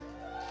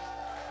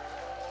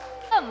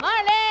Good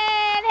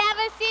morning. Have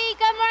a seat.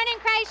 Good morning,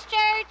 Christ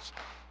Church.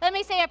 Let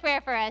me say a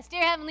prayer for us.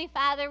 Dear Heavenly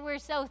Father, we're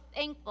so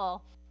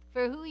thankful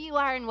for who you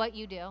are and what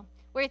you do.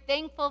 We're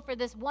thankful for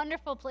this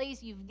wonderful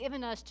place you've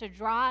given us to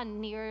draw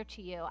nearer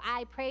to you.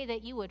 I pray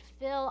that you would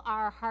fill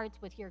our hearts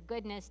with your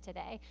goodness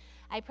today.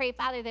 I pray,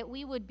 Father, that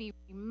we would be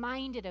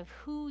reminded of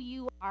who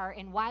you are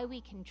and why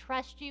we can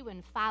trust you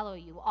and follow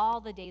you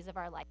all the days of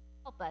our life.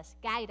 Help us,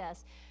 guide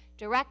us,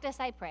 direct us,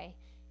 I pray.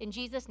 In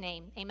Jesus'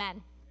 name,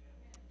 amen.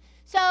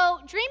 So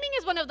dreaming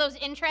is one of those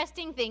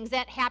interesting things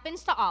that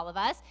happens to all of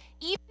us.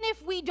 Even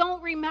if we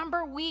don't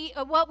remember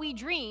what we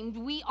dreamed,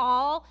 we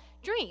all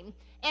dream.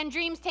 And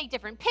dreams take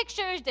different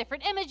pictures,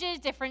 different images,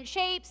 different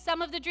shapes.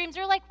 Some of the dreams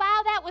are like,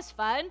 wow, that was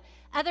fun.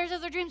 Others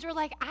of the dreams were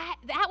like,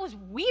 that was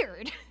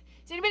weird.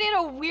 Has anybody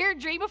had a weird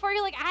dream before?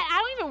 You're like,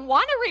 I don't even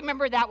want to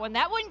remember that one.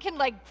 That one can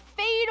like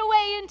fade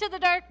away into the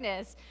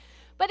darkness.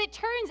 But it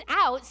turns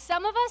out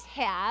some of us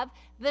have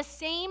the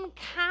same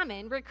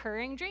common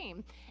recurring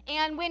dream.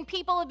 And when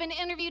people have been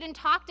interviewed and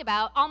talked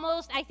about,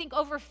 almost, I think,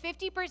 over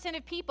 50%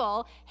 of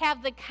people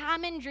have the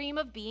common dream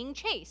of being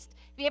chased.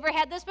 Have you ever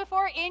had this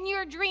before? In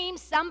your dream,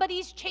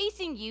 somebody's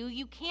chasing you.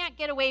 You can't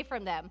get away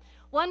from them.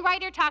 One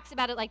writer talks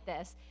about it like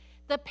this.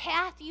 The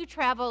path you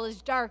travel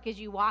is dark as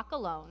you walk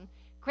alone,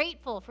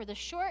 grateful for the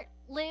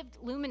short-lived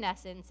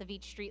luminescence of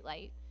each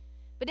streetlight.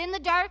 But in the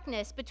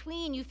darkness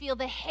between, you feel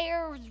the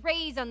hairs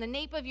raise on the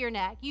nape of your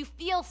neck. You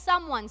feel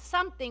someone,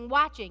 something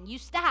watching. You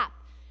stop,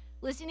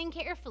 listening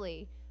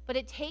carefully, but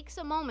it takes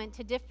a moment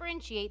to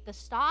differentiate the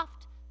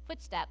soft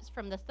footsteps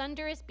from the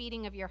thunderous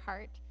beating of your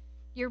heart.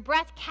 Your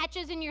breath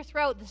catches in your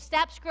throat. The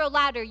steps grow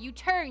louder. You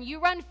turn. You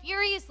run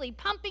furiously,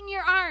 pumping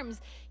your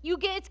arms.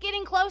 It's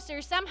getting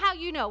closer. Somehow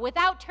you know,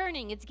 without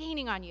turning, it's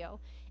gaining on you.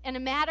 In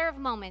a matter of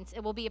moments,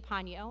 it will be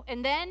upon you.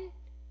 And then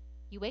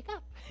you wake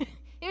up.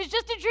 It was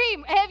just a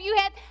dream.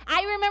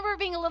 I remember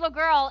being a little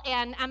girl,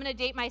 and I'm going to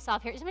date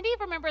myself here. Does anybody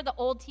remember the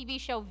old TV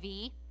show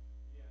V?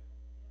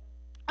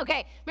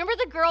 Okay, remember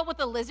the girl with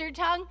the lizard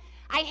tongue?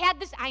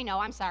 I know,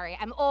 I'm sorry,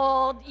 I'm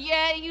old.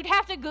 Yeah, you'd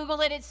have to Google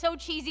it. It's so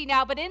cheesy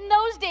now, but in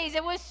those days,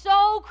 it was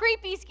so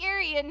creepy,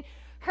 scary, and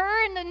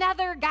her and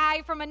another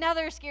guy from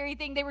another scary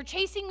thing, they were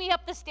chasing me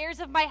up the stairs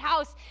of my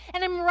house,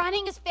 and I'm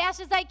running as fast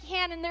as I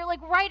can, and they're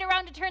like right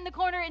around to turn the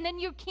corner, and then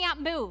you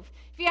can't move.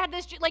 If you had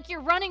this, like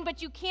you're running,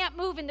 but you can't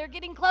move, and they're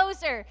getting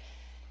closer.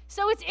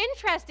 So it's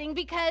interesting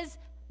because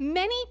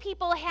many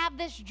people have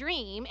this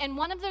dream, and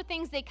one of the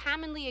things they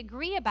commonly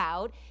agree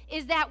about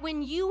is that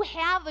when you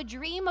have a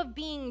dream of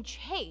being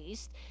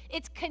chased,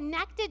 it's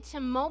connected to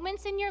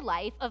moments in your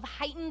life of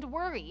heightened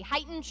worry,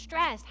 heightened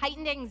stress,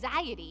 heightened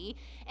anxiety,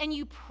 and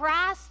you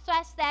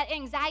process that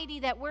anxiety,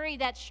 that worry,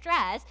 that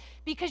stress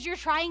because you're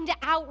trying to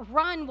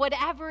outrun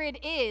whatever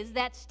it is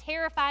that's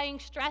terrifying,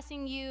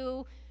 stressing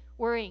you,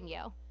 worrying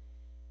you.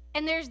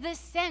 And there's this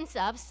sense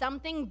of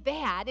something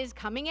bad is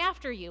coming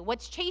after you.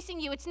 What's chasing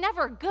you, it's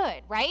never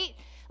good, right?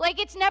 Like,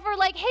 it's never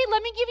like, hey,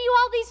 let me give you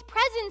all these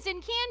presents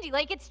and candy.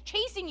 Like, it's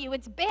chasing you.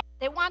 It's bad.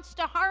 It wants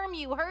to harm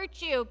you,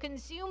 hurt you,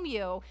 consume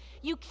you.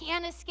 You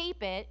can't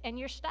escape it, and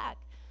you're stuck.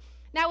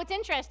 Now, it's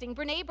interesting.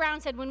 Brené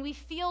Brown said when we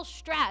feel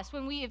stress,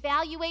 when we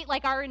evaluate,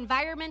 like, our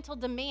environmental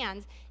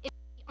demands, it's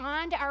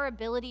beyond our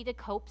ability to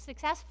cope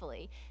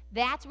successfully.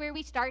 That's where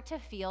we start to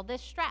feel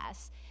this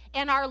stress.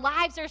 And our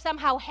lives are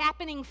somehow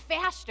happening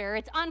faster.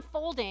 It's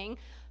unfolding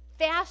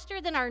faster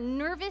than our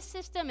nervous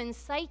system and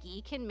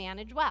psyche can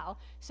manage well.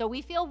 So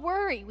we feel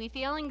worry, we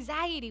feel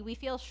anxiety, we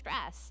feel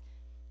stress.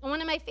 And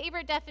one of my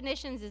favorite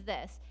definitions is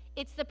this.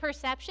 It's the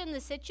perception the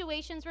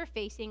situations we're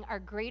facing are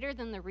greater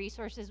than the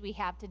resources we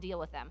have to deal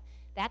with them.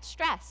 That's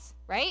stress,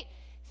 right?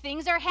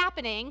 Things are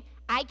happening.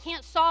 I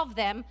can't solve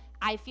them.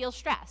 I feel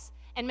stress.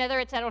 And whether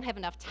it's I don't have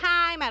enough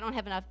time, I don't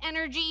have enough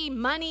energy,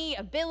 money,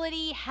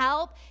 ability,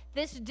 help,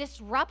 this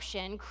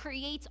disruption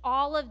creates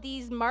all of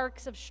these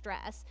marks of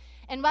stress.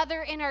 And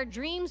whether in our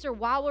dreams or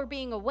while we're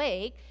being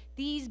awake,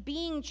 these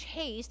being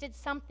chased, it's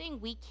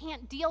something we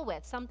can't deal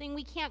with, something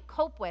we can't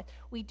cope with.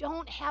 We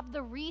don't have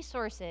the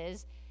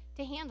resources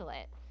to handle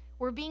it.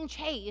 We're being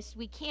chased.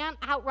 We can't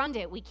outrun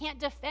it. We can't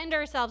defend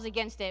ourselves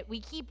against it.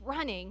 We keep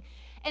running.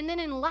 And then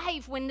in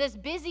life, when this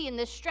busy and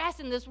this stress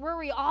and this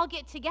worry all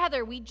get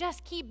together, we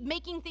just keep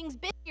making things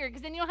bigger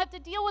because then you don't have to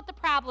deal with the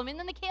problem. And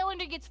then the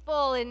calendar gets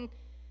full and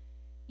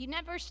you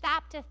never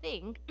stop to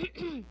think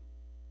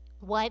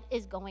what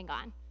is going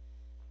on.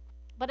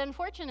 But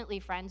unfortunately,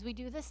 friends, we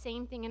do the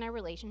same thing in our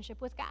relationship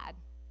with God.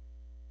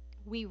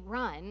 We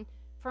run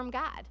from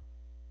God.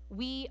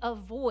 We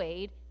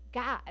avoid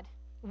God.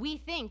 We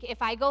think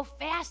if I go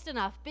fast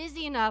enough,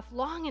 busy enough,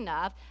 long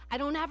enough, I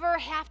don't ever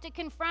have to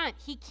confront.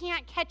 He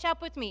can't catch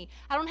up with me.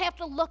 I don't have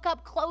to look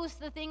up close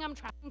the thing I'm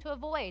trying to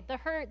avoid, the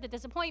hurt, the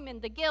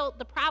disappointment, the guilt,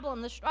 the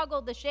problem, the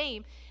struggle, the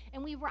shame.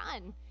 And we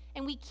run,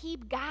 and we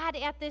keep God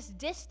at this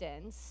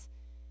distance.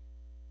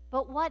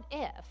 But what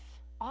if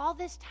all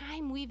this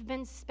time we've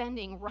been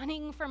spending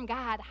running from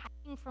God,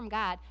 hiding from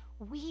God,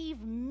 we've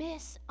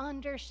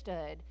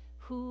misunderstood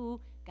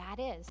who God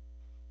is?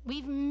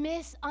 We've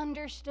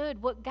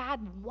misunderstood what God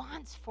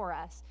wants for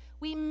us.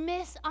 We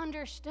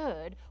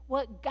misunderstood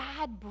what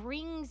God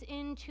brings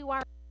into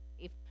our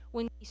life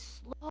when we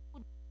slow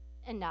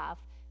enough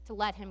to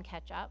let him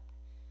catch up.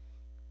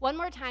 One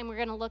more time, we're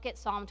going to look at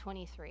Psalm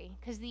 23,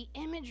 because the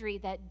imagery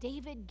that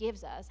David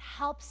gives us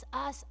helps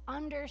us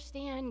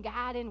understand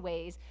God in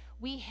ways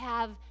we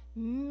have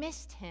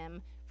missed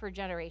him for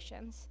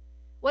generations.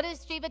 What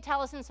does David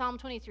tell us in Psalm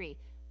 23?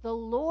 The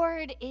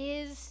Lord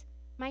is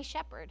my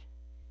shepherd.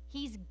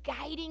 He's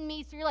guiding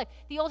me through life.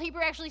 The Old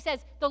Hebrew actually says,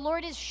 the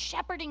Lord is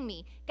shepherding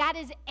me. God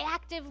is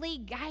actively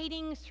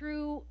guiding me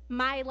through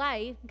my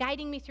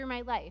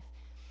life.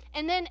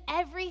 And then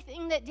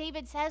everything that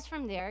David says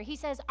from there, he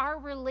says our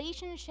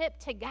relationship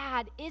to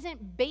God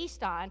isn't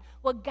based on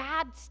what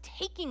God's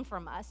taking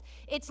from us.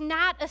 It's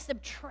not a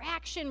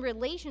subtraction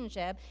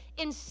relationship.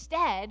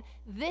 Instead,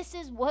 this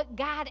is what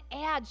God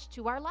adds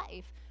to our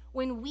life.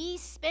 When we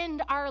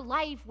spend our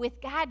life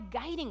with God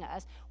guiding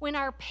us, when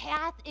our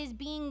path is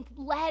being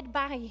led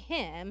by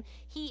him,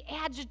 he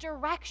adds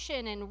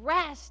direction and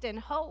rest and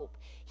hope.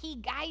 He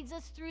guides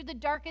us through the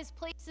darkest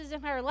places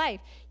in our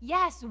life.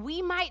 Yes,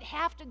 we might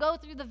have to go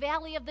through the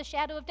valley of the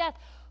shadow of death,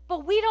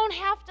 but we don't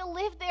have to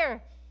live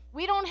there.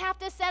 We don't have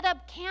to set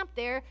up camp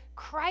there.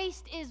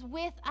 Christ is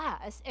with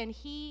us, and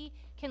he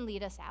can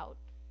lead us out.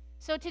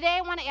 So today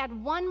I want to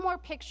add one more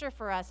picture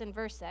for us in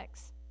verse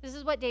 6. This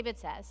is what David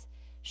says.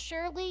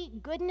 Surely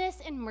goodness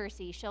and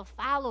mercy shall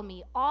follow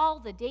me all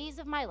the days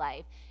of my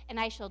life, and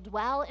I shall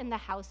dwell in the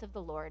house of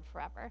the Lord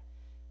forever.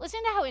 Listen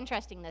to how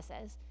interesting this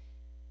is.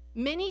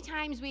 Many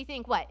times we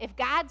think, what? If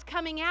God's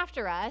coming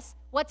after us,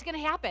 what's going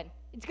to happen?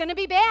 It's going to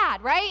be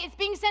bad, right? It's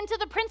being sent to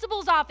the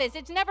principal's office.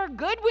 It's never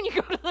good when you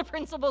go to the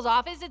principal's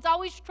office. It's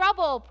always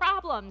trouble,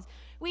 problems.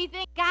 We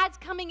think God's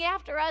coming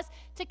after us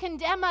to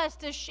condemn us,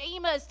 to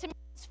shame us, to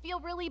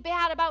feel really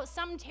bad about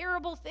some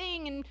terrible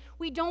thing, and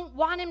we don't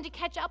want him to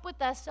catch up with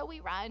us, so we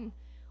run.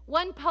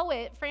 One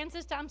poet,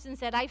 Francis Thompson,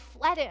 said, I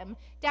fled him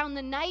down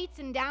the nights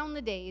and down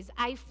the days.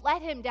 I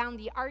fled him down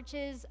the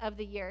arches of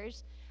the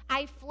years.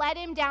 I fled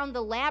him down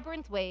the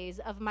labyrinth ways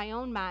of my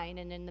own mind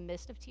and in the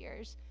midst of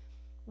tears.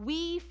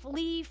 We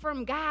flee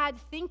from God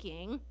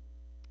thinking,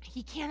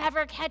 he can't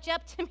ever catch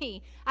up to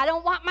me. I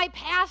don't want my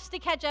past to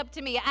catch up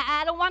to me.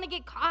 I don't want to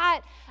get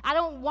caught. I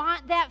don't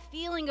want that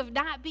feeling of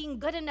not being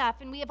good enough.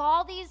 And we have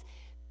all these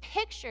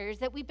pictures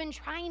that we've been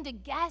trying to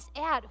guess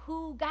at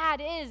who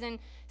God is. And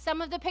some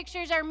of the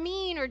pictures are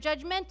mean or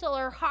judgmental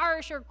or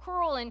harsh or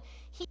cruel. And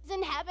he's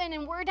in heaven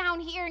and we're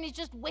down here and he's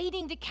just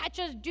waiting to catch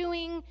us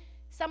doing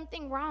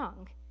something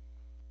wrong.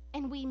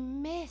 And we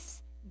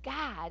miss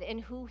God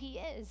and who he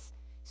is.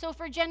 So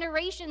for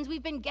generations,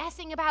 we've been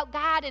guessing about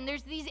God, and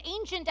there's these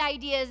ancient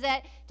ideas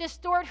that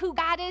distort who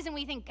God is, and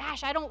we think,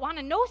 gosh, I don't want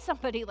to know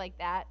somebody like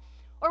that.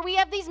 Or we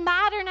have these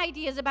modern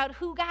ideas about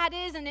who God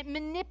is, and it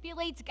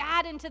manipulates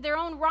God into their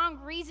own wrong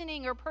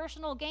reasoning or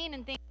personal gain,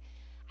 and think,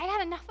 I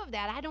got enough of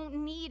that. I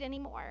don't need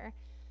anymore.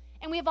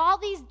 And we have all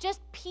these just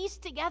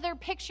pieced together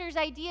pictures,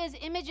 ideas,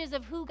 images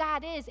of who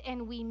God is,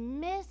 and we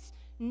miss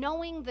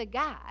knowing the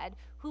God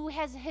who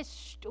has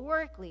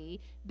historically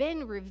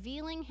been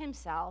revealing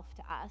himself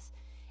to us.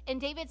 And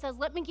David says,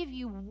 let me give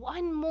you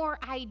one more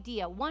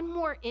idea, one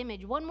more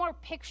image, one more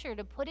picture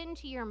to put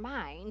into your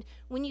mind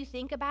when you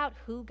think about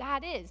who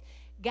God is.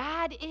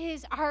 God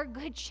is our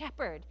good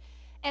shepherd,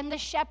 and the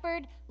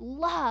shepherd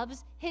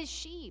loves his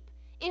sheep.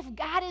 If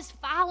God is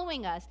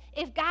following us,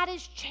 if God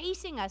is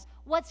chasing us,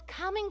 what's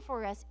coming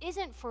for us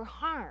isn't for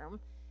harm,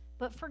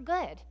 but for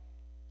good.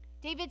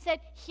 David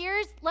said,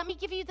 let me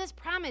give you this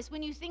promise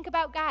when you think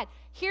about God.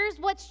 Here's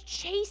what's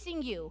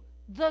chasing you,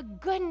 the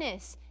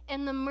goodness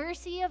and the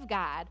mercy of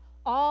God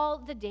all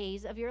the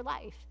days of your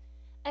life.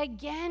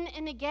 Again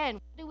and again,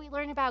 what do we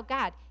learn about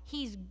God?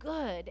 He's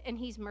good and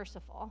he's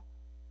merciful.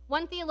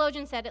 One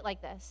theologian said it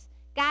like this: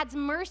 God's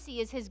mercy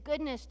is his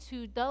goodness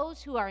to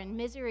those who are in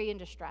misery and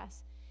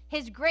distress.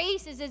 His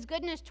grace is his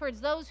goodness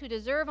towards those who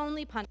deserve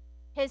only punishment.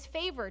 His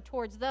favor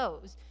towards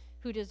those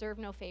who deserve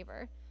no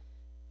favor.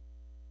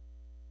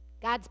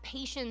 God's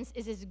patience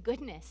is his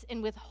goodness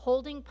in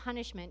withholding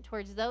punishment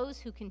towards those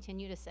who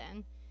continue to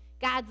sin.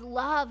 God's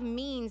love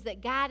means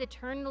that God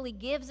eternally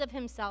gives of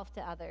himself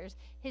to others.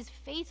 His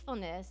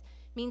faithfulness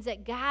means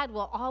that God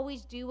will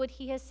always do what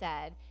he has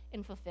said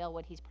and fulfill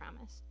what he's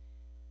promised.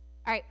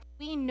 All right,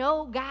 we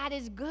know God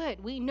is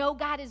good. We know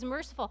God is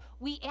merciful.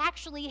 We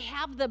actually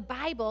have the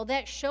Bible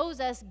that shows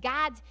us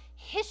God's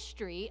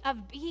history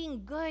of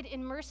being good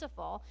and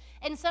merciful.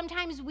 And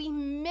sometimes we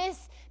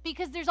miss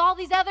because there's all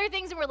these other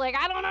things and we're like,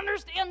 I don't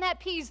understand that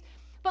piece.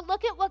 But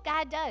look at what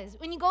God does.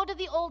 When you go to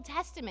the Old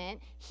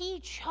Testament, he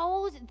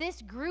chose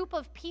this group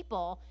of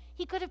people.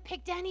 He could have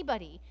picked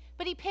anybody,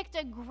 but he picked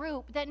a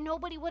group that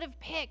nobody would have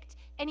picked,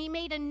 and he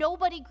made a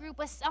nobody group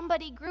a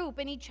somebody group,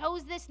 and he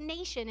chose this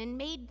nation and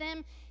made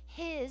them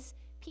his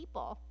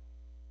people.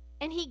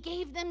 And he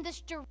gave them this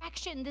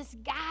direction, this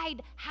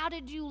guide, how to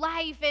do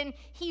life. And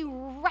he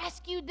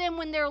rescued them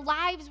when their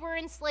lives were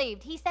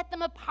enslaved. He set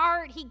them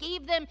apart. He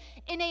gave them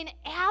in an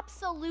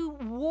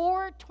absolute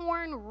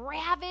war-torn,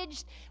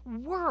 ravaged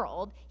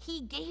world.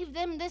 He gave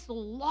them this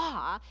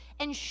law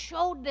and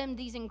showed them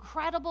these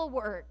incredible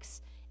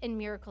works and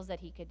miracles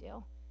that he could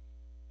do.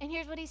 And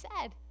here's what he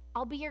said: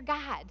 I'll be your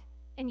God,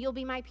 and you'll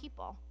be my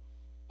people.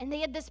 And they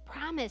had this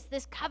promise,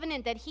 this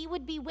covenant that he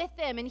would be with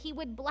them and he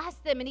would bless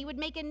them and he would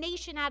make a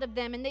nation out of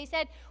them. And they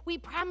said, we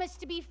promise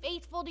to be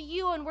faithful to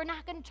you and we're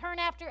not going to turn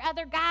after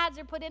other gods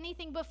or put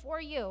anything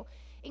before you.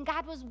 And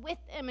God was with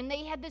them and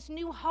they had this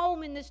new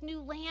home in this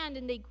new land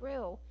and they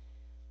grew.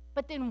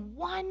 But then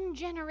one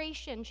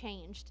generation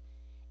changed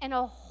and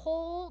a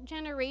whole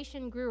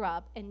generation grew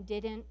up and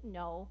didn't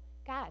know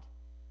God.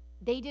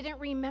 They didn't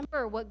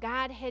remember what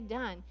God had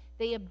done.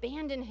 They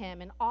abandoned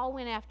him and all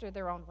went after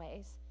their own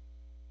ways.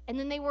 And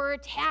then they were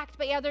attacked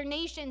by other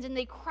nations, and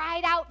they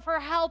cried out for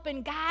help,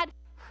 and God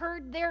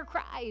heard their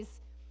cries.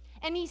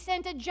 And he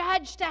sent a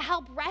judge to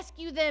help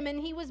rescue them, and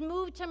he was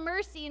moved to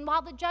mercy. And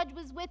while the judge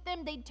was with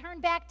them, they'd turn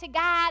back to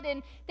God,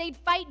 and they'd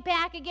fight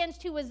back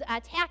against who was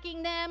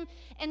attacking them.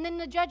 And then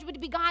the judge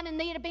would be gone, and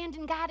they'd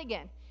abandon God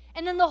again.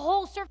 And then the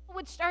whole circle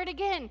would start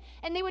again.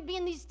 And they would be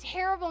in these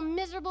terrible,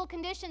 miserable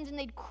conditions, and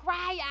they'd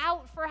cry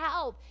out for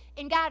help.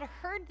 And God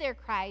heard their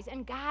cries,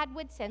 and God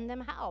would send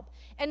them help.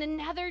 And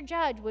another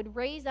judge would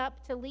raise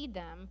up to lead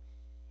them,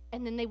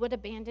 and then they would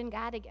abandon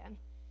God again.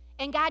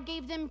 And God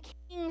gave them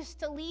kings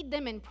to lead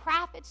them and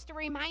prophets to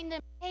remind them,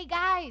 hey,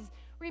 guys,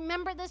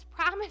 remember this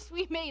promise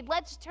we made.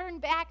 Let's turn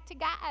back to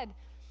God.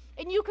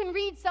 And you can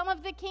read some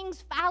of the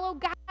kings follow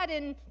God,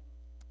 and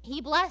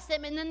he blessed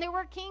them. And then there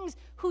were kings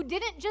who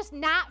didn't just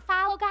not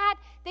follow God.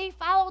 They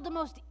followed the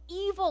most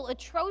evil,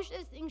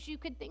 atrocious things you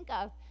could think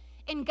of.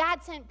 And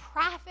God sent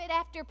prophet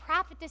after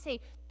prophet to say,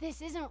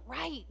 this isn't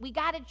right. We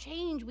got to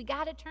change. We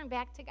got to turn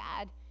back to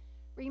God.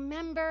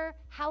 Remember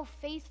how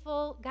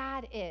faithful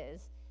God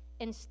is.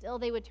 And still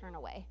they would turn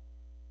away.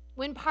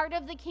 When part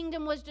of the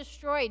kingdom was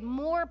destroyed,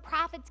 more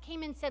prophets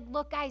came and said,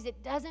 look, guys,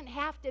 it doesn't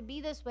have to be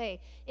this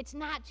way. It's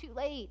not too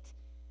late.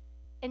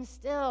 And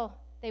still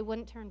they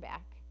wouldn't turn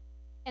back.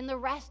 And the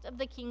rest of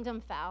the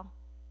kingdom fell.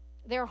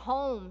 Their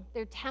home,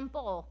 their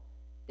temple,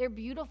 their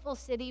beautiful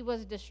city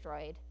was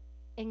destroyed.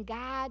 And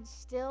God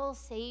still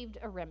saved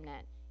a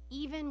remnant.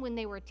 Even when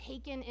they were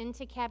taken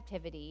into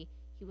captivity,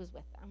 he was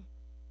with them.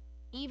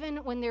 Even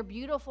when their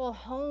beautiful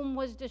home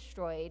was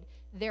destroyed,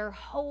 their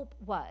hope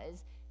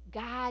was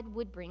God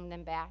would bring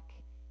them back.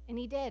 And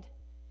he did.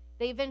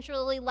 They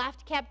eventually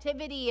left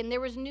captivity, and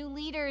there was new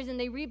leaders, and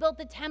they rebuilt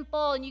the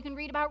temple, and you can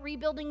read about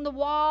rebuilding the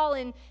wall,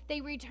 and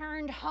they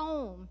returned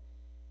home.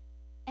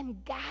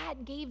 And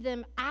God gave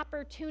them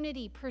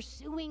opportunity,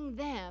 pursuing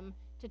them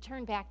to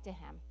turn back to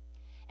him.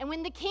 And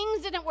when the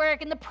kings didn't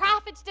work, and the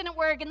prophets didn't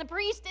work, and the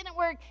priests didn't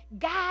work,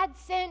 God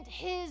sent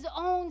his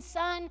own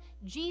son,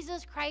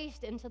 Jesus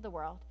Christ, into the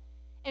world.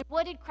 And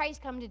what did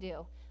Christ come to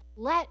do?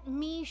 Let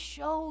me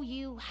show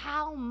you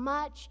how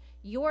much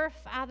your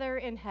Father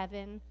in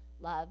heaven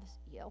loves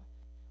you.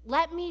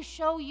 Let me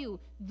show you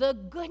the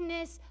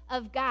goodness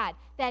of God,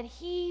 that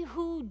he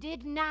who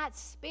did not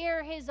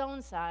spare his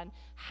own son,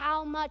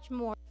 how much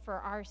more for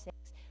our sakes.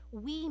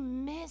 We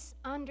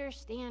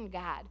misunderstand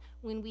God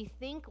when we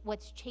think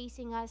what's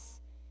chasing us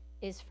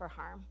is for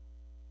harm.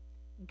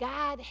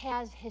 God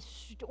has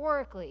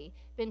historically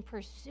been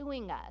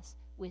pursuing us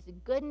with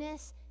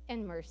goodness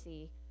and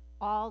mercy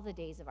all the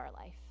days of our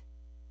life.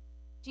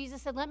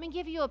 Jesus said, let me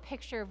give you a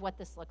picture of what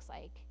this looks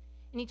like.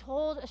 And he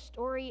told a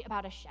story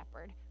about a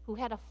shepherd who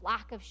had a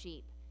flock of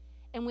sheep.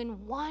 And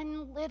when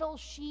one little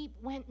sheep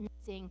went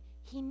missing,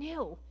 he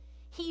knew.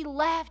 He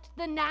left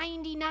the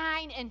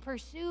 99 and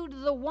pursued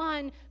the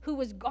one who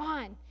was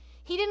gone.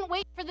 He didn't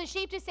wait for the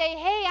sheep to say,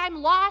 hey,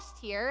 I'm lost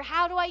here.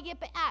 How do I get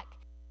back?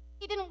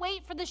 He didn't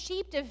wait for the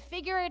sheep to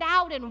figure it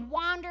out and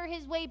wander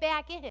his way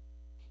back in.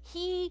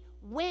 He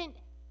went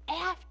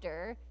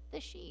after the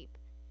sheep.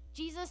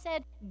 Jesus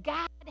said,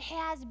 God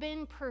has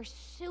been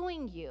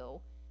pursuing you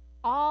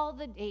all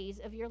the days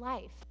of your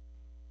life.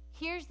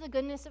 Here's the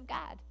goodness of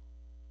God.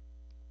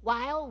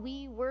 While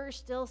we were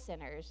still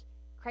sinners,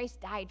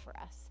 Christ died for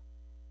us.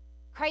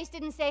 Christ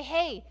didn't say,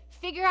 hey,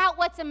 figure out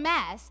what's a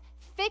mess,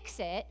 fix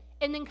it,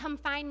 and then come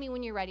find me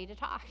when you're ready to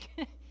talk.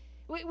 In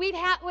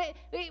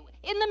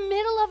the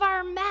middle of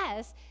our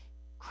mess,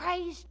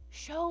 Christ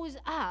shows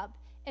up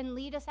and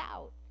leads us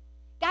out.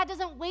 God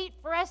doesn't wait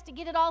for us to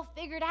get it all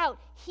figured out.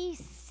 He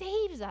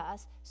saves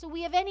us so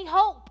we have any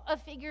hope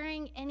of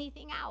figuring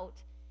anything out.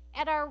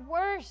 At our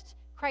worst,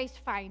 Christ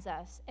finds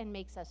us and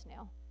makes us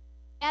new.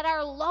 At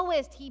our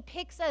lowest, he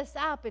picks us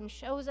up and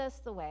shows us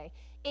the way.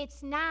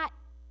 It's not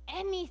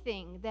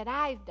anything that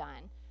I've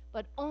done,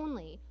 but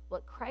only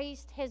what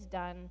Christ has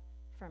done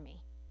for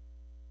me.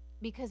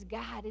 Because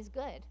God is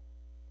good.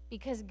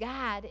 Because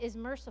God is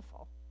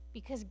merciful.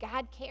 Because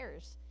God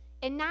cares.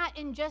 And not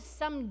in just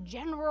some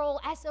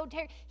general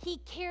esoteric. He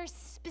cares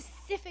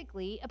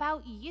specifically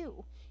about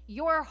you.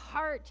 Your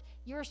heart,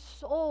 your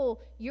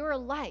soul, your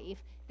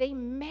life, they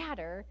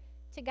matter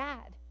to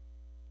God.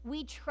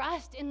 We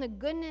trust in the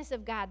goodness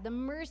of God, the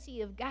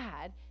mercy of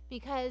God,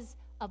 because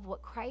of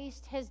what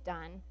Christ has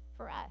done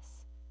for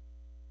us.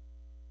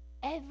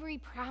 Every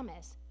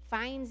promise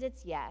finds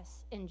its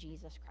yes in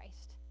Jesus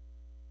Christ.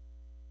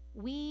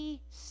 We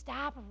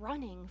stop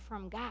running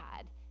from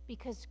God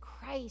because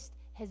Christ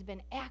has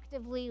been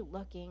actively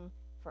looking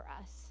for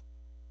us.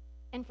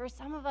 And for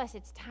some of us,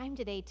 it's time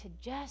today to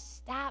just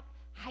stop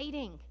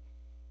hiding.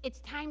 It's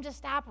time to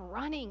stop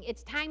running.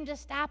 It's time to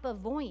stop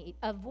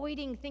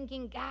avoiding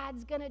thinking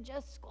God's going to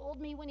just scold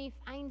me when he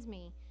finds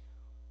me.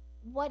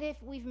 What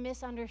if we've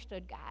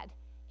misunderstood God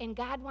and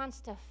God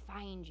wants to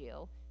find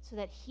you so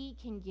that he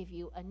can give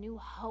you a new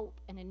hope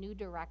and a new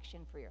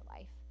direction for your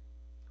life?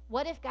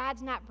 What if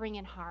God's not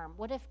bringing harm?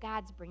 What if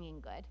God's bringing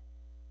good?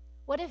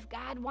 What if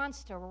God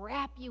wants to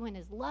wrap you in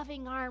his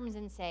loving arms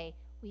and say,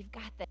 we've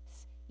got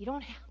this. You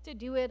don't have to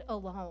do it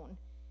alone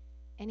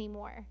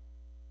anymore.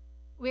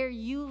 Where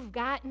you've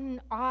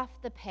gotten off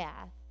the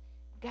path,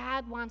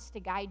 God wants to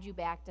guide you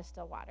back to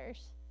still waters.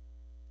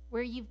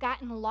 Where you've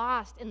gotten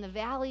lost in the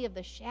valley of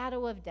the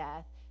shadow of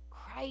death,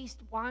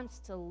 Christ wants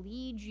to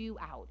lead you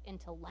out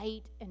into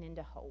light and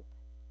into hope.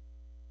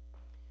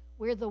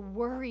 Where the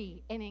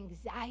worry and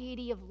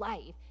anxiety of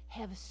life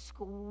have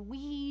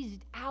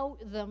squeezed out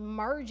the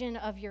margin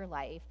of your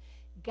life,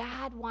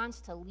 God wants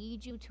to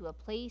lead you to a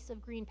place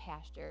of green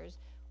pastures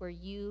where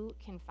you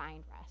can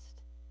find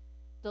rest.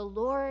 The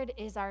Lord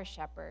is our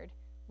shepherd.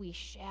 We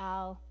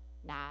shall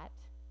not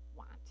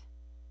want.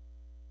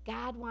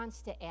 God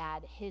wants to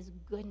add his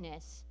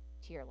goodness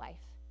to your life.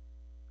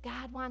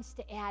 God wants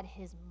to add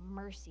his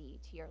mercy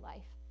to your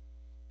life.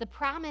 The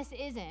promise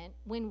isn't,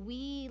 when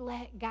we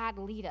let God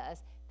lead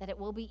us, that it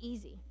will be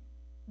easy.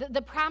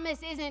 The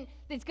promise isn't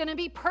that it's going to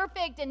be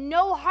perfect and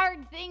no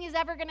hard thing is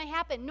ever going to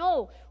happen.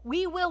 No,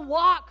 we will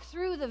walk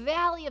through the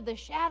valley of the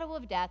shadow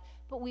of death,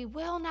 but we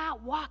will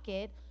not walk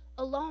it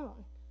alone.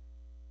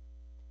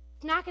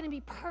 It's not going to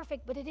be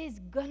perfect, but it is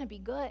going to be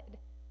good.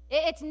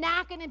 It's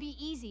not going to be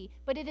easy,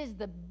 but it is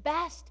the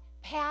best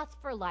path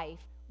for life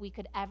we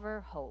could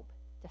ever hope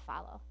to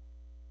follow.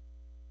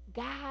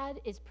 God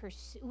is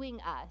pursuing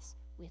us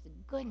with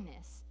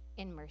goodness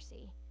and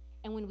mercy.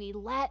 And when we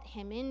let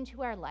him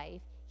into our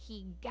life,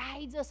 he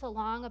guides us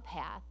along a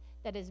path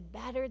that is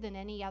better than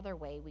any other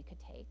way we could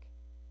take.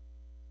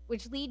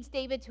 Which leads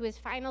David to his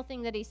final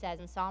thing that he says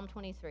in Psalm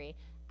 23,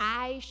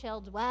 I shall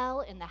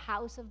dwell in the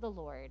house of the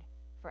Lord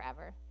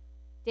forever.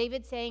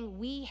 David saying,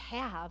 we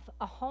have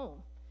a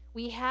home.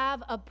 We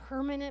have a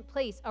permanent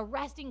place, a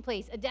resting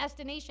place, a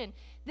destination.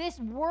 This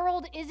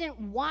world isn't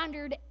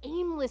wandered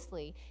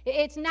aimlessly.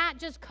 It's not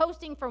just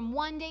coasting from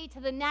one day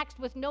to the next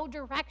with no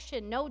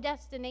direction, no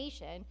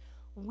destination.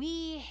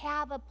 We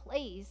have a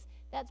place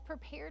that's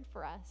prepared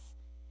for us.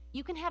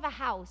 You can have a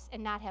house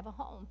and not have a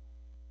home.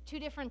 Two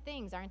different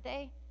things, aren't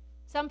they?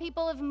 Some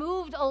people have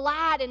moved a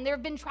lot and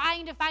they've been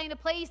trying to find a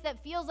place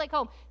that feels like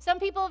home. Some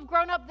people have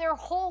grown up their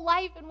whole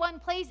life in one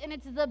place and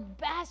it's the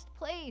best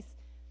place.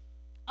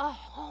 A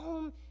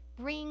home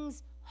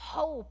brings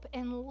hope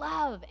and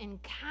love and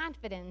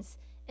confidence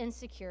and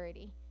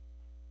security.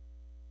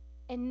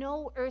 And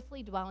no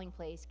earthly dwelling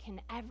place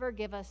can ever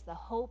give us the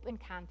hope and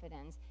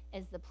confidence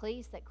as the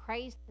place that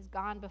Christ has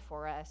gone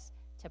before us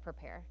to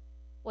prepare.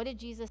 What did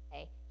Jesus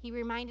say? He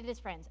reminded his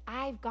friends,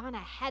 I've gone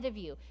ahead of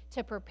you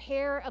to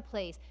prepare a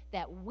place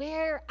that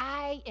where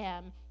I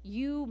am,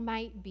 you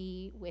might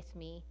be with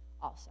me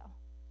also.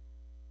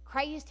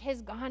 Christ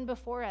has gone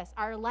before us.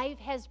 Our life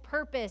has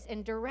purpose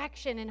and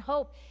direction and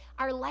hope.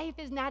 Our life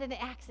is not an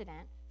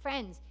accident.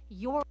 Friends,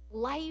 your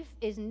life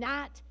is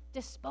not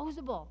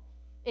disposable.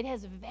 It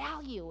has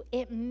value.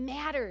 It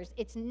matters.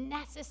 It's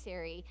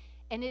necessary.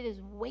 And it is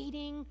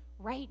waiting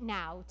right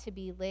now to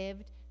be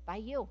lived by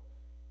you.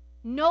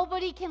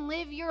 Nobody can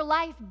live your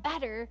life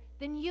better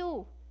than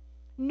you.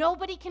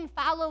 Nobody can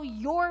follow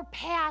your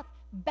path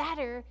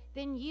better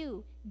than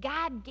you.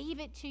 God gave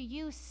it to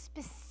you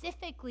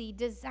specifically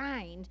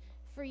designed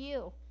for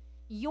you.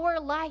 Your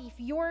life,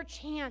 your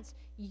chance,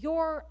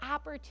 your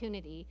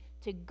opportunity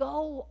to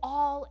go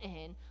all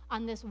in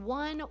on this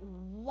one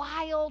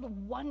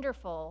wild,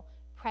 wonderful,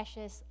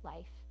 precious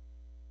life.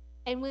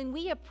 And when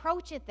we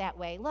approach it that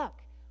way, look,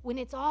 when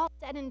it's all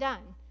said and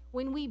done,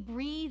 when we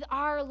breathe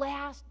our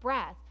last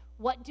breath,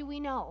 what do we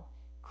know?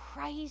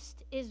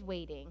 Christ is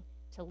waiting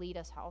to lead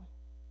us home.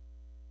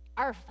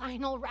 Our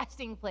final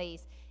resting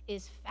place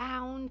is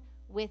found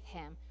with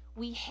him.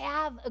 We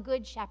have a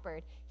good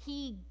shepherd.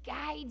 He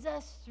guides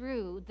us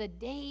through the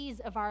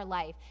days of our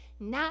life,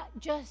 not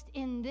just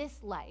in this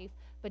life,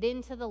 but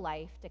into the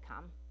life to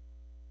come.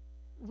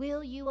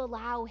 Will you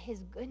allow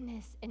his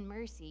goodness and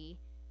mercy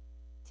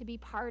to be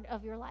part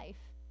of your life?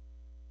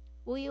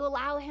 Will you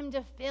allow him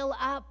to fill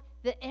up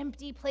the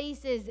empty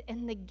places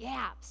and the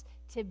gaps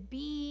to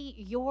be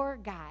your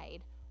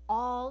guide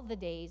all the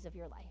days of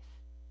your life?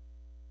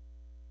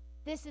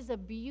 This is a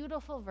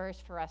beautiful verse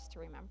for us to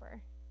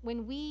remember.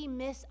 When we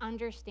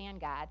misunderstand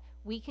God,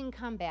 we can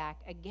come back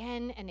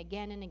again and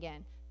again and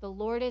again. The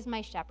Lord is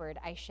my shepherd,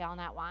 I shall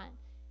not want.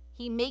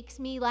 He makes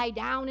me lie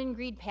down in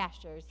green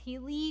pastures. He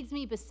leads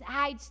me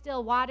beside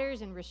still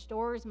waters and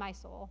restores my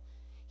soul.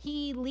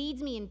 He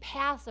leads me in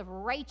paths of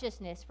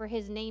righteousness for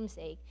his name's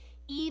sake.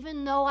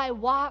 Even though I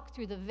walk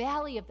through the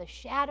valley of the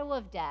shadow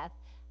of death,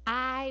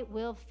 I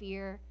will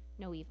fear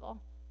no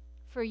evil.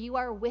 For you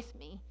are with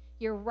me.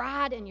 Your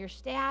rod and your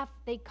staff,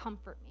 they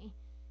comfort me.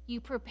 You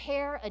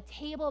prepare a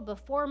table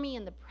before me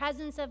in the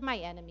presence of my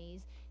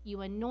enemies.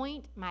 You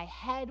anoint my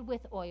head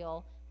with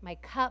oil. My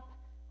cup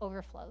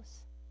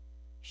overflows.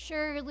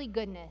 Surely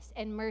goodness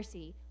and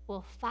mercy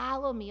will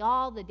follow me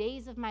all the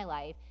days of my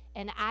life,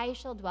 and I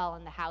shall dwell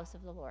in the house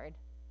of the Lord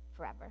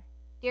forever.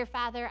 Dear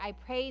Father, I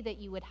pray that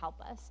you would help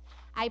us.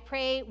 I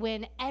pray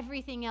when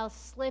everything else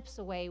slips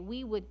away,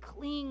 we would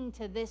cling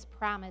to this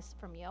promise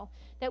from you,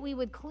 that we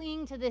would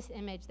cling to this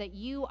image that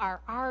you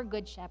are our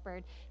good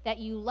shepherd, that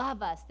you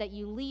love us, that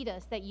you lead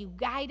us, that you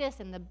guide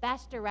us in the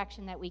best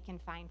direction that we can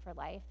find for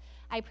life.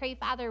 I pray,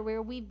 Father,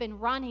 where we've been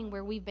running,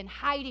 where we've been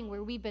hiding,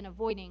 where we've been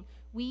avoiding,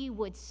 we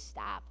would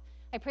stop.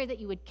 I pray that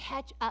you would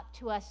catch up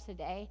to us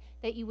today,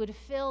 that you would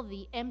fill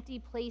the empty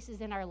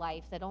places in our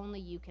life that only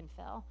you can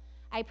fill.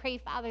 I pray,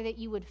 Father, that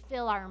you would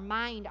fill our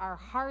mind, our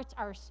hearts,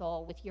 our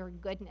soul with your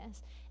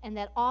goodness, and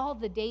that all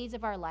the days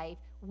of our life,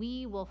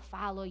 we will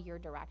follow your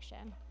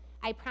direction.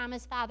 I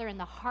promise, Father, in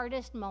the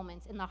hardest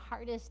moments, in the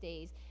hardest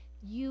days,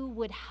 you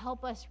would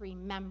help us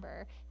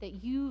remember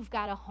that you've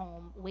got a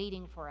home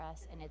waiting for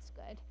us, and it's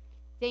good.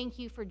 Thank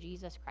you for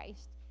Jesus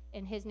Christ.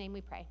 In his name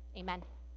we pray. Amen.